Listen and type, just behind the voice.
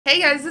Hey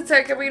guys, it's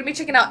Erika. We're gonna be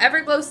checking out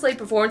Everglow Slay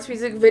performance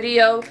music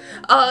video.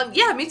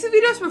 Yeah, music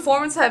video's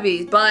performance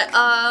heavy, but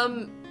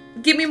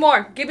give me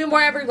more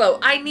Everglow.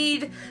 I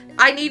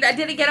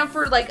didn't get them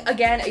for like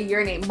again a year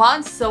and 8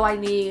 months, so I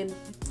need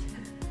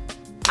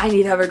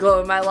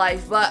Everglow in my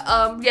life. But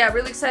yeah,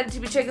 really excited to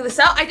be checking this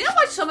out. I did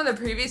watch some of the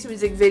previous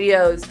music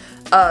videos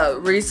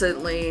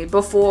recently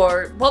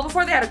before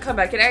they had a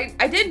comeback, and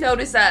I did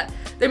notice that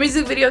their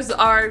music videos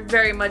are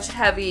very much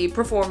heavy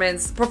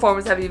performance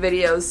heavy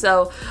videos.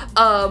 So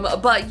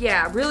but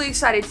yeah, really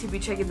excited to be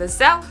checking this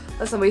out.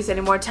 Let's not waste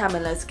any more time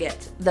and let's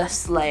get the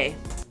slay.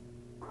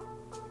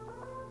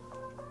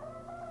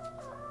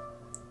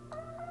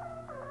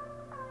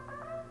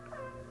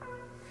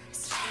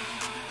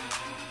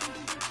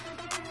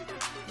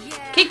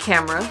 Okay,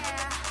 camera.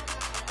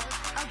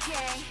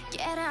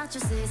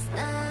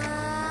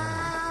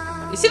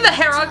 You see the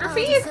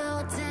hairography?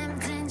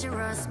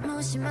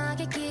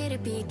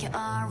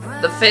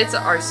 The fits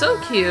are so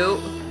cute.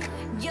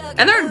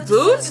 And they're in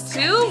boots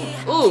too?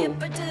 Ooh.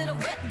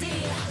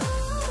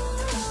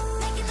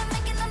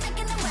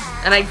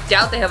 And I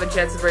doubt they have a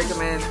chance to break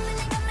them in.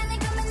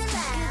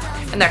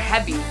 And they're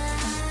heavy.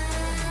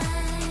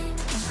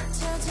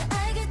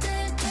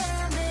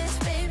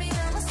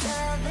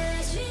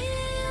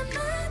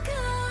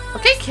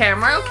 Okay,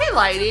 camera. Okay,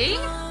 lighting.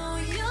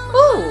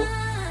 Ooh.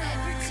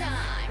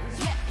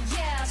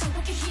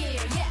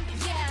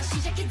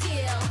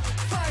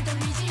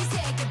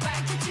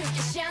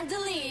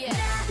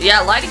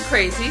 Yeah, lighting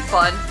crazy,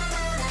 fun.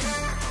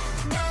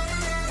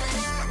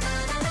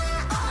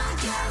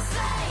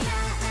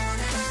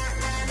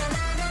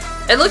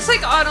 It looks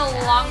like on a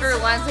longer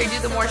lens they do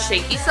the more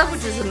shaky stuff,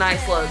 which is a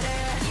nice look.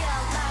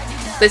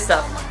 This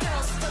stuff.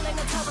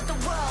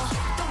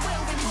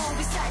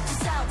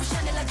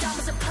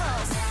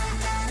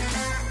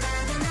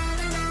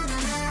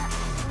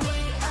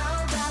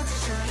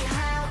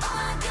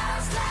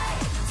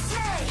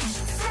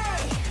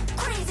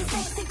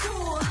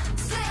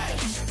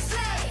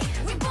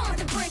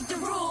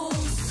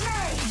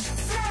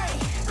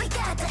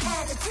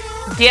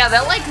 Yeah,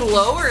 that like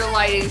lower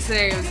lighting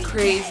scenario is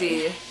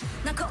crazy.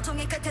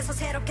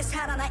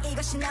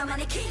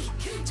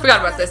 Forgot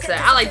about this thing.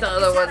 I like the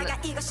other one.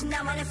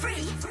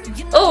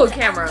 Oh,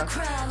 camera.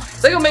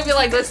 They're gonna make me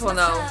like this one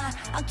though.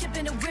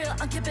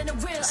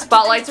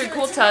 Spotlights are a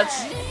cool touch.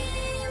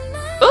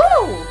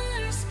 Ooh!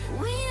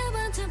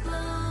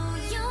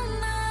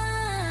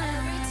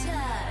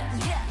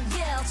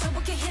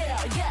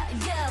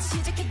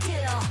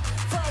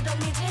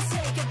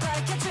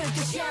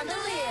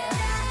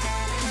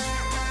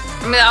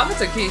 I mean, the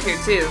outfits are cute here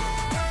too.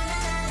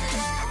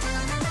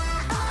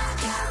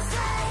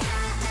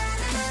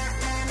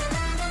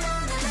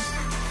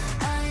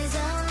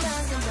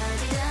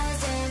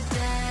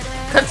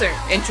 Cuts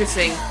are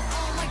interesting.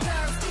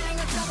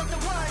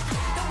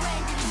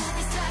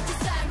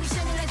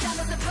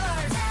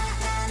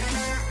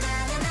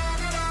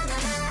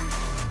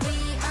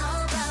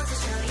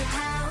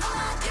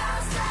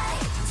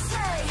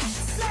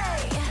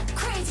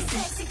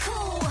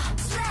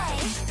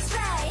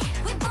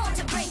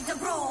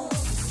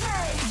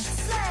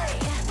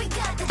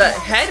 The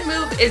head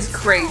move is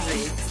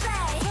crazy.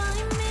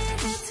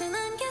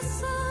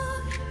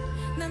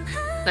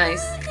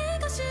 Nice.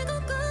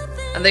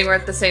 I think we're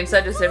at the same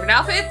set, just different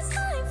outfits.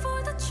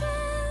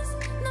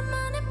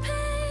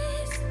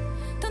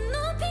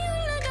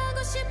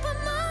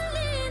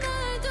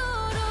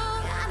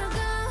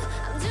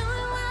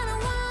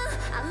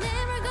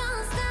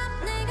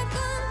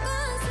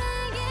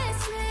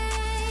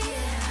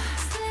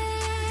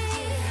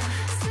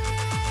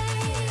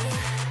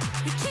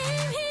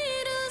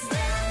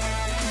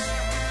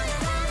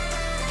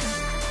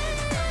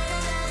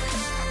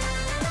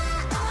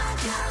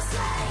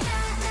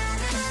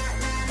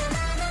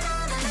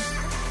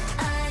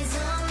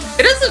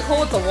 It does look cool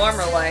with the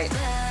warmer light.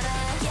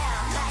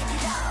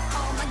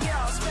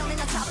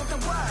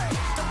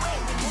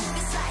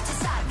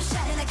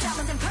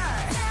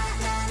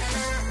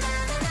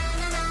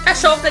 I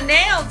show off the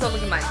nails. Don't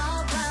look at mine.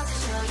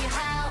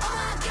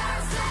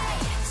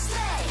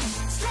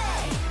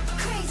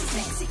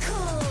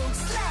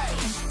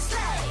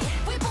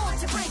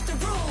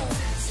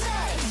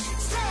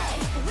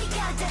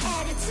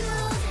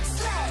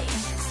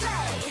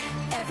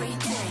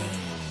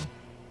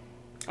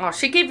 Oh,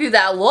 she gave you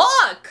that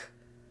look!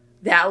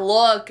 That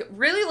look.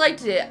 Really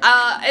liked it.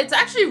 It's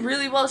actually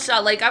really well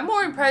shot. Like, I'm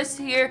more impressed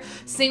here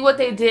seeing what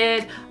they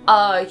did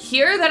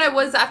here than I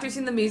was after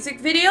seeing the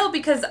music video,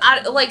 because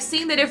I like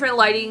seeing the different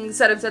lighting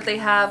setups that they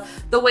have,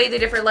 the way the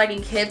different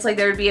lighting hits. Like,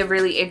 there would be a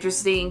really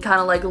interesting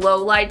kind of like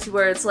low light to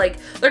where it's like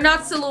they're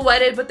not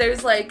silhouetted, but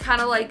there's like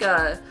kind of like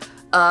a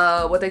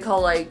what they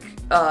call like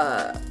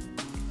a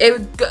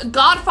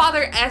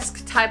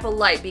Godfather-esque type of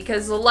light,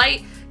 because the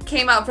light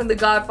came out from The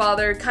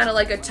Godfather, kind of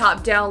like a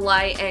top-down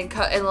light, and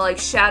like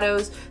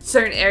shadows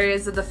certain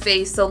areas of the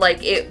face, so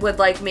like it would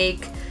like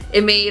made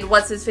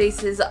what's his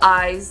face's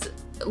eyes,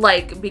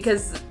 like,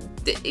 because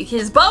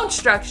his bone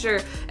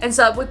structure and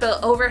stuff with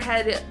the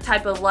overhead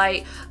type of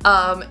light.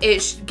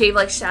 It gave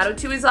like shadow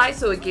to his eyes,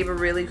 so it gave a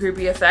really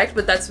creepy effect,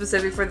 but that's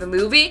specific for the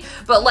movie.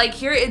 But like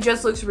here it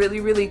just looks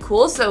really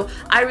cool, so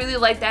I really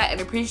liked that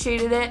and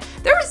appreciated it.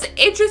 There was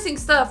interesting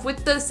stuff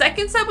with the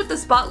second set with the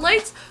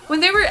spotlights. When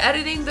they were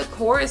editing the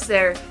chorus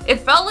there, it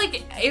felt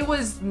like it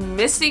was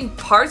missing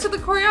parts of the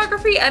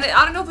choreography, and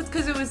I don't know if it's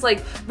because it was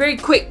like very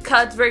quick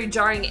cuts, very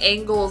jarring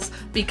angles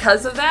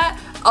because of that.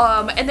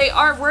 And they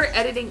were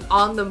editing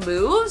on the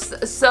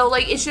moves, so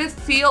like it should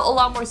feel a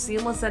lot more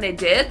seamless than it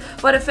did,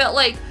 but it felt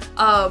like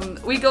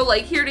we go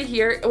like here to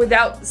here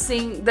without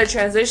seeing the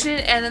transition,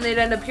 and then they'd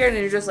end up here and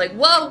you're just like,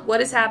 whoa, what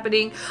is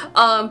happening?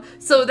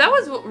 So that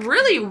was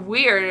really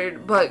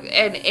weird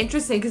and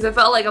interesting, because it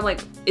felt like I'm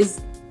like,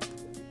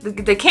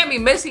 they can't be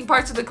missing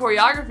parts of the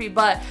choreography,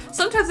 but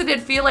sometimes it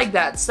did feel like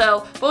that.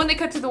 So, but when they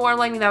cut to the warm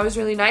lighting, that was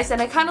really nice, and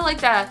I kind of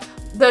like that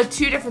the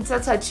two different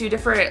sets had two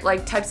different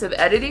like types of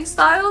editing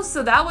styles,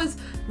 so that was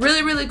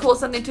really cool,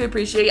 something to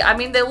appreciate. I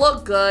mean, they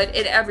look good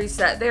in every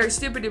set. They are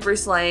super duper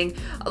slaying.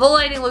 The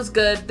lighting looks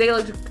good. They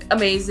looked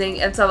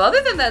amazing, and so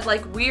other than that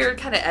like weird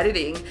kind of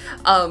editing,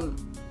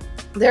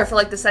 there for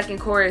like the second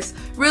chorus,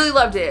 really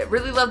loved it.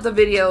 Really loved the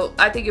video.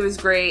 I think it was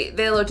great.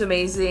 They looked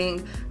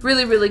amazing.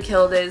 Really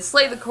killed it.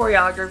 Slayed the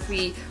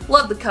choreography.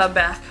 Love the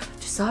comeback.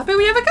 Just so happy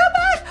we have a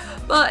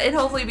comeback. And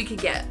hopefully we can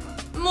get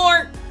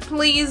more,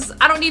 please.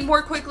 I don't need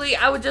more quickly.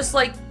 I would just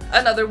like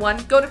another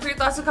one. Go to for your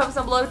thoughts and comments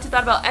down below what you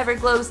thought about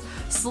EVERGLOW's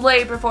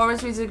Slay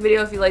performance music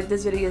video. If you like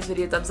this video,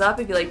 thumbs up.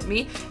 If you liked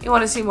me and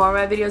want to see more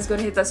of my videos, go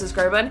and hit that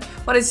subscribe button.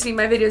 Want to see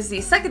my videos the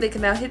second they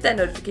come out, hit that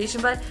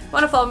notification button.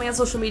 Want to follow me on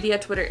social media,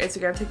 Twitter,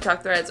 Instagram,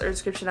 TikTok, Threads, or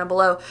description down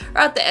below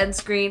or at the end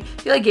screen.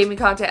 If you like gaming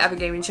content, I have a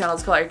gaming channel.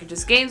 It's called Erika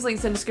Just Games.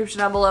 Links in the description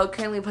down below.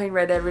 Currently playing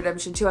Red Dead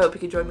Redemption 2. I hope you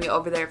can join me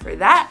over there for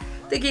that.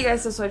 Thank you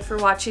guys so much for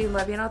watching.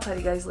 Love you, and I'll talk to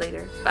you guys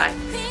later. Bye.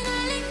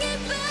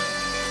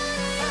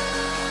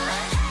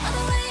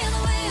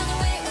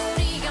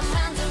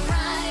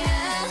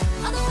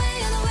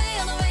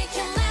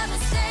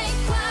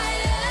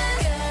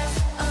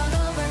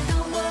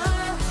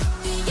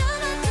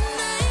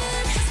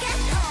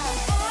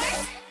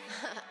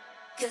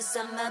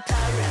 I'm a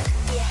pirate.